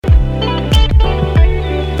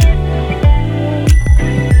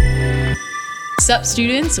Sup,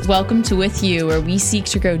 students? Welcome to With You, where we seek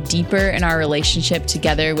to grow deeper in our relationship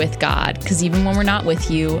together with God, because even when we're not with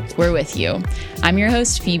you, we're with you. I'm your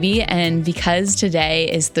host, Phoebe, and because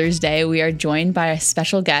today is Thursday, we are joined by a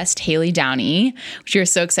special guest, Haley Downey, which we're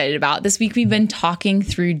so excited about. This week, we've been talking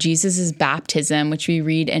through Jesus' baptism, which we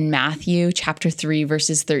read in Matthew chapter 3,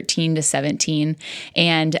 verses 13 to 17,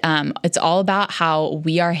 and it's all about how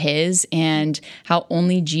we are his and how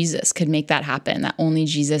only Jesus could make that happen, that only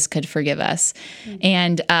Jesus could forgive us.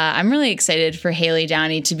 And I'm really excited for Haley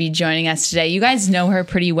Downey to be joining us today. You guys know her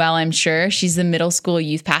pretty well, I'm sure. She's the middle school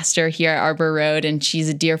youth pastor here at Arbor Road, and she's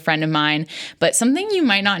a dear friend of mine. But something you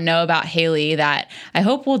might not know about Haley that I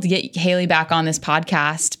hope we'll get Haley back on this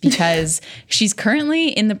podcast, because she's currently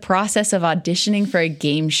in the process of auditioning for a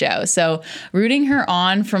game show. So rooting her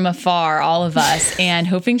on from afar, all of us, and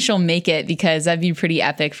hoping she'll make it, because that'd be pretty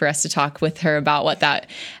epic for us to talk with her about what that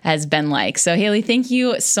has been like. So Haley, thank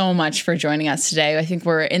you so much for joining us today. I think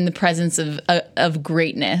we're in the presence of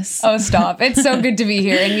greatness. Oh, stop. It's so good to be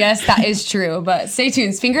here. And yes, that is true. But stay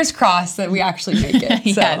tuned. Fingers crossed that we actually make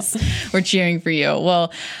it. So. Yes, we're cheering for you.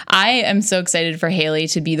 Well, I am so excited for Haley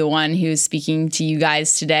to be the one who's speaking to you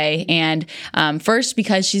guys today. And first,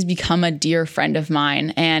 because she's become a dear friend of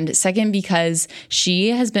mine. And second, because she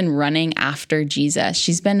has been running after Jesus.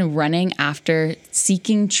 She's been running after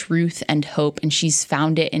seeking truth and hope, and she's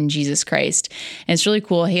found it in Jesus Christ. And it's really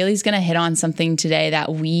cool. Haley's going to hit on something today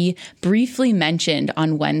that we briefly mentioned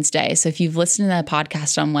on Wednesday. So if you've listened to the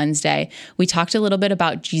podcast on Wednesday, we talked a little bit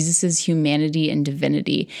about Jesus's humanity and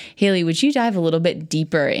divinity. Haley, would you dive a little bit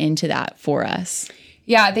deeper into that for us?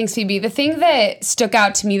 Yeah, thanks, Phoebe. The thing that stuck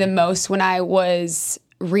out to me the most when I was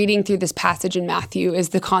reading through this passage in Matthew is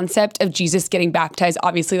the concept of Jesus getting baptized.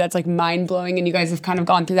 Obviously, that's like mind-blowing, and you guys have kind of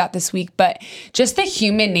gone through that this week, but just the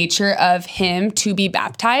human nature of him to be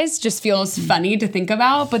baptized just feels funny to think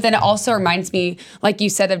about. But then it also reminds me, like you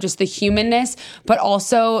said, of just the humanness, but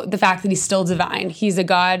also the fact that he's still divine. He's a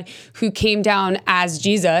God who came down as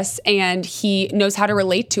Jesus, and he knows how to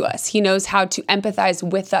relate to us. He knows how to empathize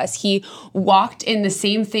with us. He walked in the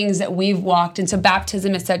same things that we've walked. And so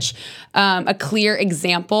baptism is such a clear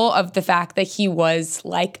example of the fact that he was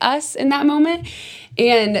like us in that moment.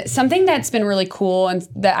 And something that's been really cool and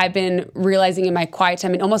that I've been realizing in my quiet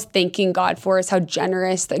time and almost thanking God for is how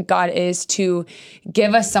generous that God is to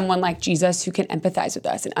give us someone like Jesus who can empathize with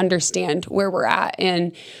us and understand where we're at.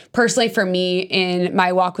 And personally for me in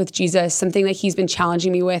my walk with Jesus, something that he's been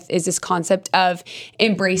challenging me with is this concept of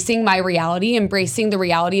embracing my reality, embracing the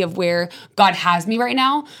reality of where God has me right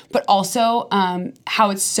now, but also how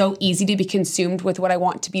it's so easy to be consumed with what I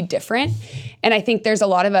want to be different. And I think there's a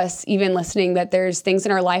lot of us even listening that there's things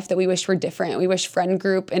in our life that we wish were different. We wish friend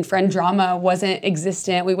group and friend drama wasn't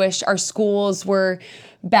existent. We wish our schools were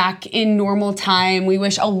back in normal time. We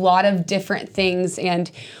wish a lot of different things.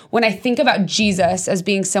 And when I think about Jesus as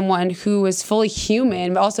being someone who was fully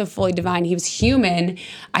human, but also fully divine, he was human,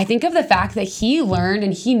 I think of the fact that he learned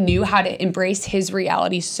and he knew how to embrace his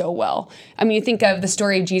reality so well. I mean, you think of the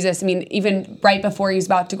story of Jesus. I mean, even right before he was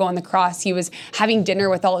about to go on the cross, he was having dinner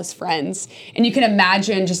with all his friends. And you can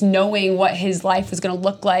imagine just knowing what his life was going to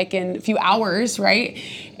look like in a few hours, right?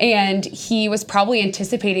 And he was probably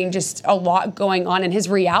anticipating just a lot going on, and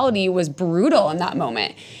his reality was brutal in that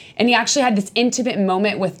moment. And he actually had this intimate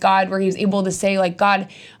moment with God where he was able to say, like, God,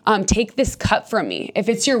 take this cup from me. If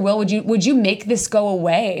it's your will, would you make this go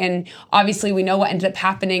away? And obviously we know what ended up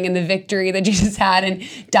happening and the victory that Jesus had and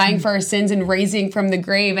dying for our sins and raising from the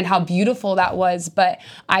grave and how beautiful that was. But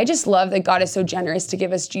I just love that God is so generous to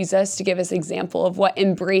give us Jesus, to give us example of what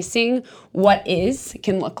embracing what is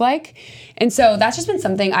can look like. And so that's just been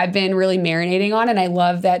something I've been really marinating on. And I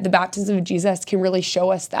love that the baptism of Jesus can really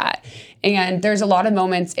show us that. And there's a lot of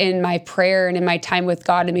moments in my prayer and in my time with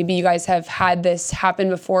God, and maybe you guys have had this happen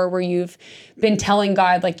before, where you've been telling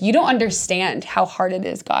God, like, you don't understand how hard it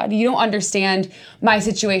is, God. You don't understand my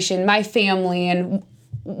situation, my family. And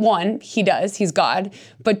one, he does, he's God.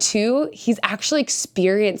 But two, he's actually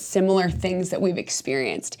experienced similar things that we've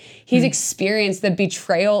experienced. He's experienced the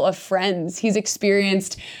betrayal of friends. He's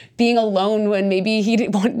experienced being alone when maybe he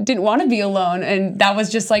didn't want to be alone. And that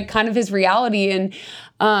was just like kind of his reality. And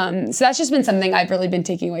so that's just been something I've really been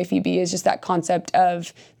taking away, Phoebe, is just that concept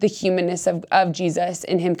of the humanness of Jesus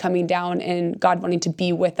and him coming down and God wanting to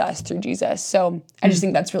be with us through Jesus. So I just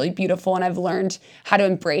think that's really beautiful. And I've learned how to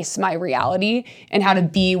embrace my reality and how to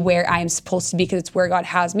be where I'm supposed to be, because it's where God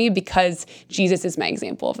has me, because Jesus is my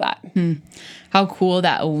example of that. How cool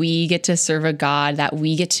that we get to serve a God, that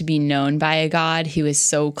we get to be known by a God who is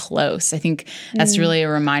so close. I think that's really a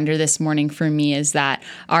reminder this morning for me, is that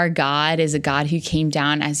our God is a God who came down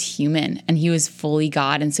down as human, and he was fully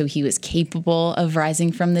God. And so he was capable of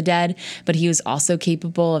rising from the dead, but he was also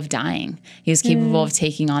capable of dying. He was capable of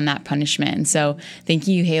taking on that punishment. And so thank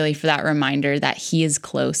you, Haley, for that reminder that he is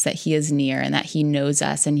close, that he is near, and that he knows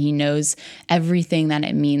us, and he knows everything that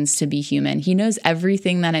it means to be human. He knows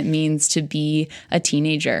everything that it means to be a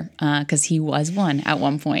teenager, because he was one at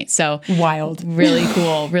one point. So wild. Really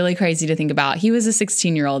cool, really crazy to think about. He was a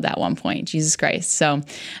 16-year-old at one point, Jesus Christ. So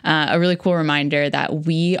a really cool reminder that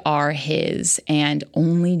we are his, and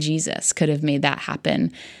only Jesus could have made that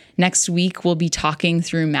happen. Next week, we'll be talking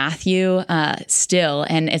through Matthew still,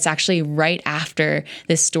 and it's actually right after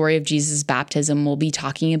this story of Jesus' baptism. We'll be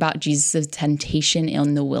talking about Jesus' temptation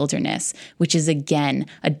in the wilderness, which is, again,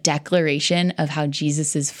 a declaration of how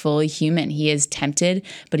Jesus is fully human. He is tempted,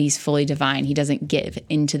 but he's fully divine. He doesn't give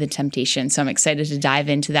into the temptation. So I'm excited to dive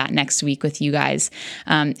into that next week with you guys.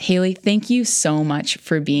 Haley, thank you so much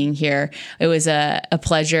for being here. It was a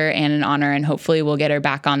pleasure and an honor, and hopefully we'll get her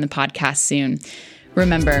back on the podcast soon.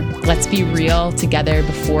 Remember, let's be real together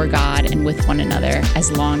before God and with one another as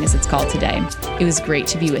long as it's called today. It was great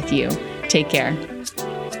to be with you. Take care.